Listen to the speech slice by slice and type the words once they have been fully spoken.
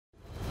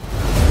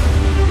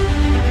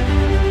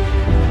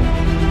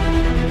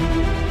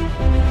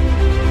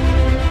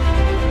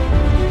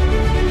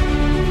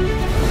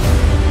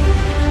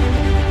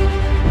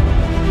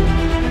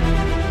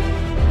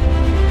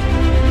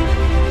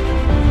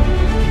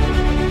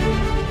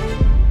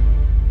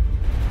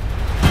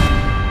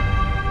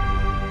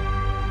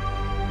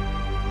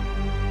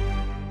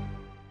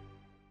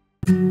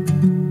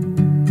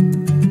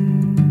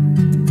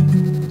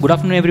Good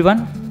afternoon, everyone.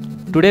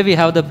 Today we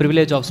have the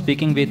privilege of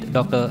speaking with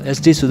Dr.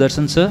 S.D.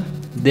 Sudarshan sir,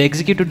 the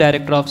Executive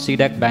Director of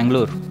C-DAC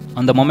Bangalore,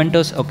 on the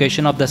momentous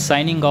occasion of the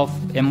signing of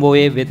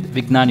MOA with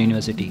Vignan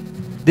University.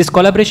 This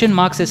collaboration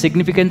marks a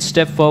significant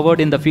step forward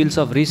in the fields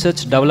of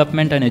research,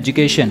 development and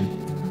education,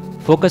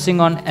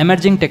 focusing on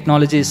emerging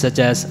technologies such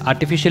as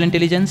artificial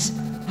intelligence,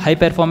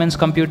 high-performance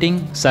computing,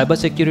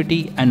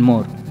 cybersecurity and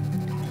more.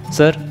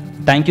 Sir,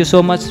 thank you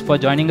so much for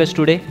joining us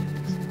today.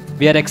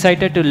 We are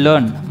excited to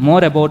learn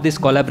more about this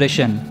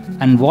collaboration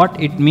and what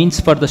it means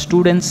for the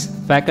students,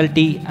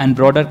 faculty and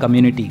broader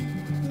community.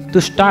 To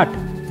start,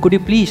 could you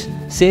please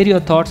share your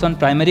thoughts on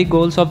primary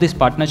goals of this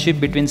partnership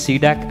between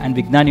C-DAC and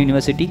Vignan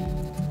University?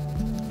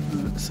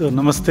 So,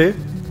 Namaste.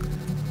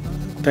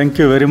 Thank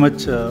you very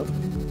much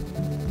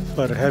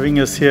for having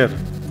us here.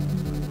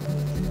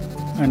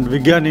 And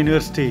Vignan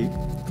University,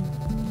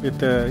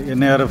 with a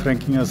NARF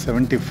ranking of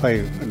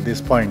 75 at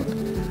this point,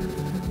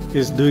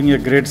 is doing a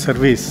great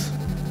service.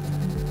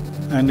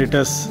 And it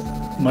has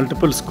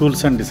multiple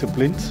schools and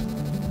disciplines.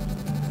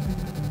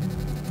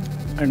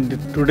 And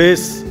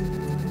today's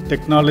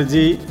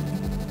technology,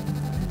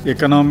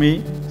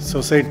 economy,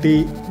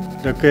 society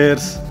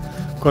requires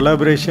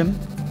collaboration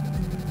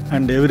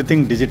and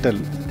everything digital.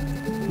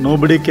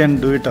 Nobody can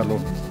do it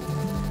alone.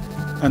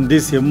 And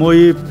this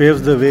MOE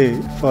paves the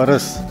way for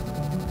us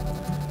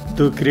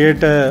to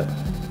create a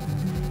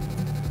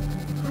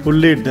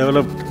fully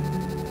developed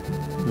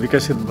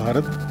Vikasit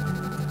Bharat,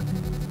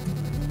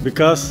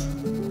 because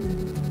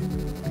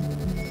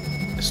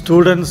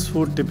students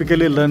who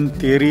typically learn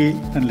theory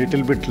and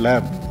little bit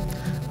lab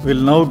will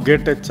now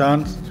get a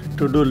chance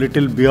to do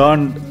little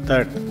beyond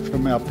that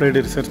from an applied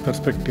research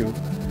perspective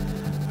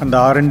and the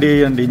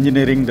R&D and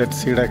engineering that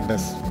C-DAC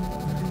does.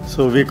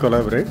 So we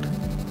collaborate,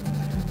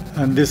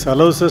 and this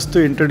allows us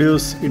to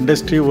introduce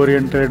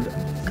industry-oriented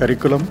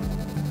curriculum,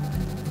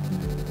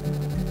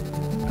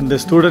 and the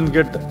students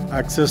get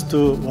access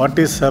to what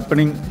is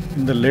happening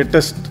in the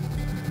latest,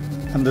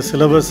 and the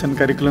syllabus and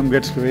curriculum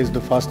gets revised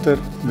faster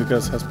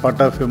because as part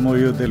of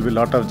MOU there will be a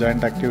lot of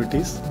joint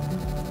activities.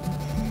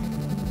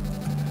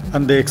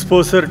 And the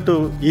exposure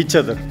to each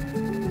other.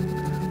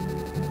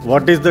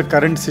 What is the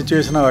current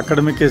situation of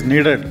academic is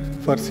needed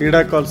for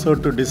C-DAC also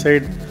to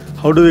decide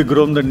how do we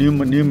grow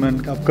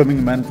the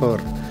upcoming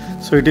manpower.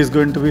 So it is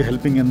going to be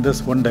helping in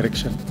this one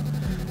direction.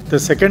 The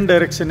second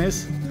direction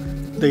is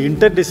the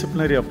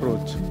interdisciplinary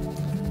approach.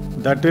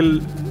 That will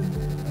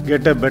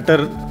get a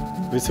better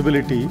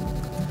visibility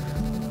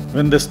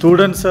when the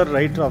students are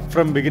right up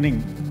from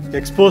beginning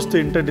exposed to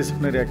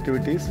interdisciplinary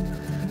activities,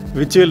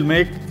 which will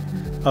make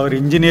our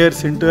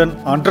engineers into an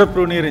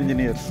entrepreneur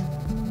engineers,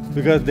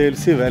 because they will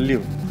see value.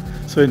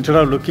 So instead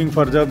of looking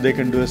for a job, they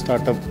can do a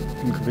startup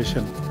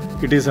incubation.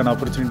 It is an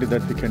opportunity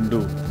that we can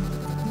do.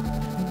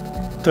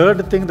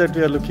 Third thing that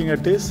we are looking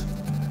at is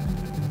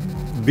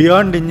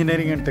beyond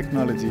engineering and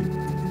technology.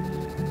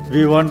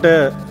 We want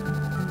a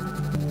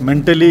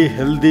mentally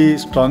healthy,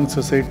 strong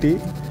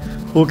society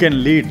who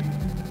can lead.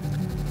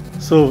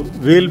 So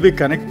we will be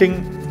connecting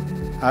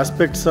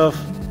aspects of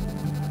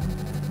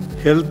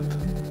health,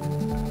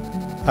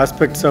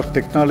 aspects of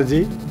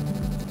technology,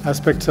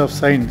 aspects of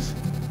science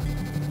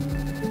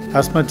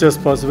as much as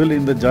possible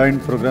in the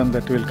joint program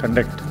that we will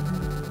conduct.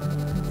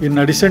 In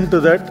addition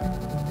to that,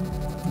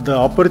 the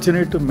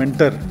opportunity to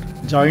mentor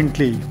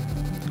jointly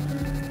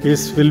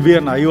will be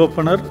an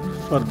eye-opener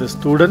for the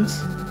students,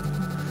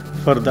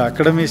 for the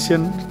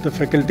academicians, the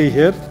faculty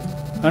here,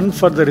 and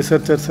for the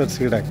researchers at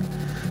C-DAC.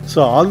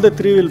 So all the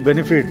three will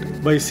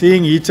benefit by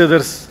seeing each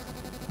other's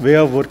way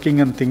of working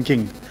and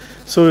thinking.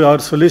 So our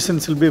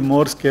solutions will be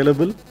more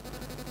scalable,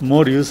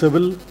 more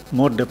usable,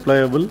 more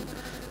deployable.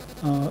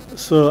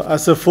 So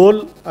as a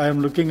whole, I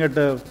am looking at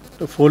a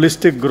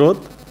holistic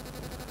growth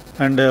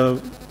and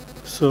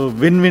so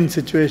win-win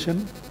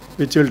situation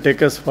which will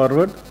take us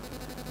forward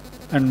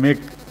and make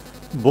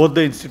both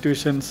the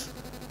institutions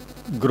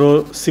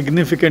grow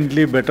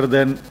significantly better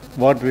than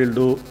what we will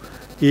do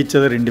each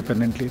other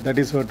independently. That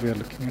is what we are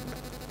looking at.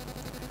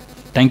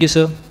 Thank you,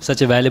 sir.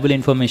 Such a valuable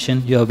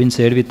information you have been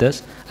shared with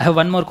us. I have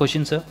one more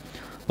question, sir.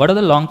 What are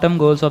the long-term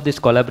goals of this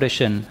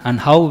collaboration and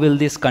how will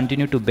this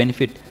continue to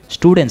benefit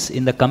students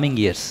in the coming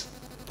years?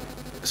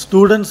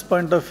 Students'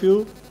 point of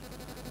view,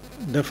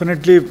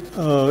 definitely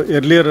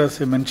earlier as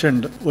I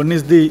mentioned, one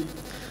is the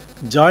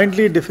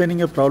jointly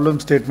defining a problem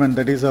statement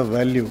that is of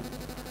value.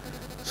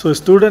 So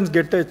students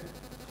get an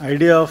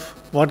idea of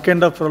what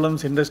kind of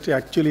problems industry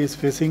actually is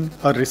facing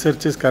or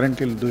research is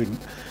currently doing,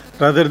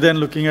 rather than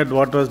looking at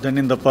what was done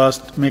in the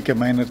past, make a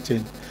minor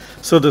change.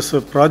 So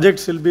the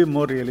projects will be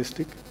more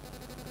realistic.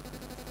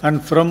 And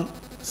from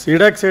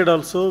C-DAC side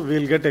also, we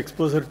will get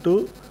exposure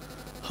to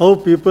how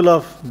people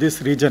of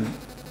this region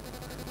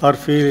are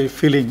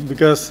feeling,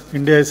 because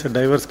India is a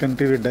diverse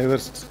country with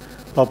diverse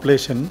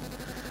population.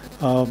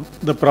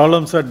 The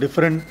problems are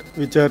different,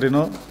 which are,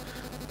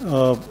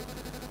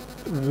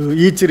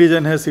 each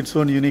region has its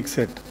own unique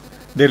set.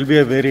 There will be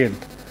a variant.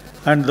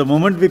 And the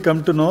moment we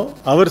come to know,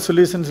 our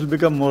solutions will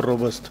become more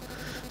robust.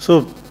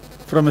 So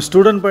from a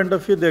student point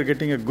of view, they are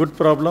getting a good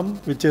problem,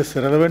 which is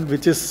relevant,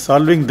 which is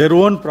solving their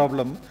own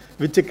problem,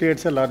 which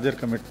creates a larger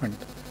commitment.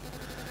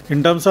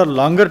 In terms of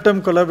longer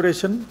term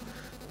collaboration,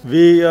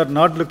 we are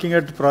not looking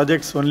at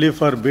projects only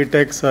for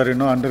BTechs or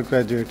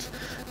undergraduates.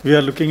 We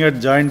are looking at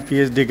joint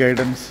PhD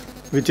guidance,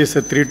 which is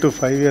a 3 to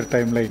 5 year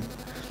timeline.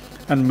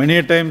 And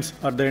many times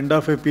at the end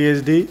of a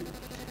PhD,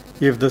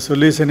 if the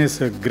solution is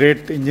a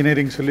great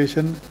engineering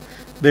solution,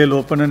 they'll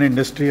open an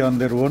industry on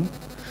their own.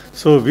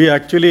 So we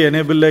actually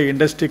enable a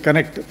industry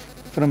connect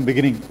from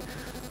beginning.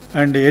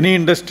 And any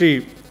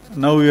industry,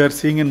 now we are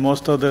seeing in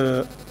most of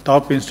the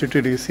top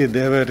institutes, you see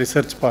they have a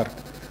research park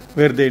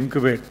where they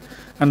incubate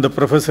and the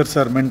professors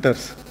are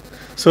mentors.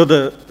 So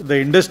the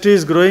industry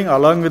is growing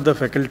along with the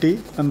faculty,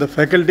 and the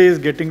faculty is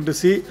getting to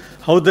see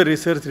how the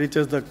research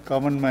reaches the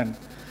common man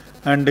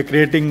and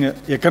creating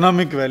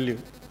economic value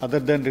other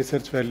than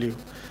research value.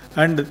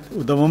 And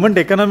the moment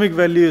economic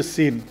value is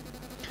seen,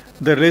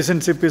 the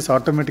relationship is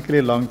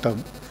automatically long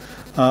term.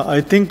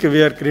 I think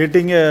we are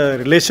creating a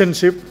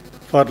relationship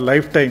for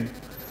lifetime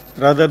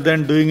rather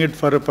than doing it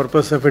for a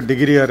purpose of a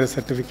degree or a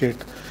certificate.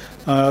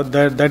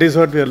 That is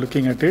what we are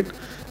looking at it.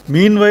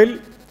 Meanwhile,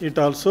 it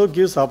also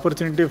gives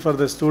opportunity for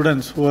the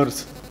students who are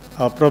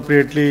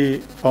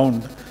appropriately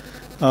found,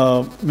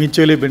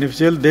 mutually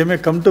beneficial. They may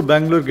come to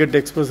Bangalore, get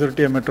exposure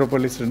to a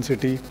metropolitan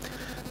city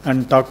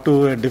and talk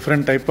to a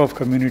different type of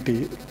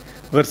community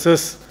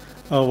versus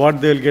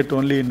what they will get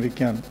only in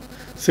Vignan.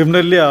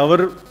 Similarly,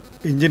 our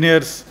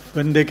engineers,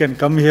 when they can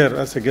come here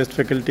as a guest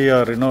faculty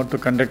or to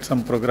conduct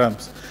some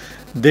programs,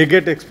 they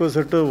get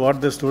exposure to what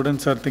the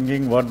students are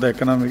thinking, what the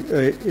economic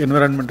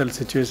environmental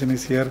situation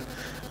is here,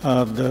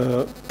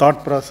 the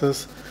thought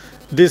process.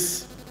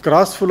 This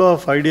cross flow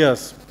of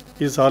ideas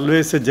is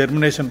always a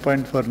germination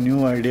point for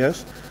new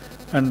ideas,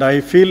 and I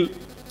feel,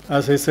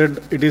 as I said,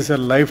 it is a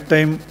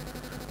lifetime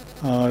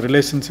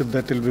relationship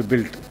that will be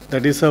built.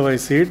 That is how I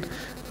see it.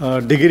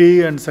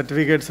 Degree and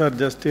certificates are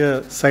just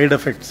side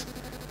effects,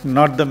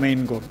 not the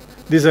main goal.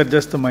 These are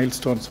just the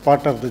milestones,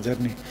 part of the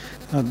journey.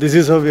 This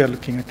is how we are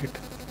looking at it.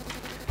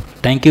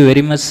 Thank you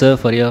very much, sir,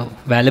 for your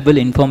valuable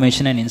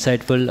information and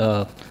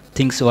insightful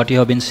things what you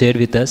have been shared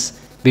with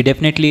us. We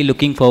definitely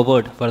looking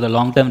forward for the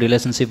long-term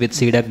relationship with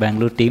C-DAC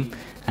Bangalore team.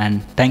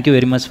 And thank you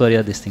very much for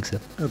your this thing, sir.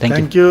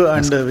 Thank you,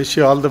 and wish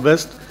you all the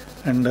best.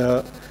 And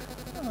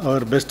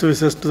our best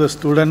wishes to the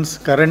students,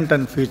 current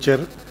and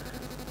future,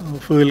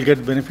 who will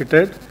get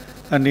benefited.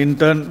 And in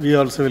turn, we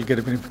also will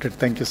get benefited.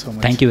 Thank you so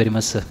much. Thank you very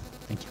much, sir.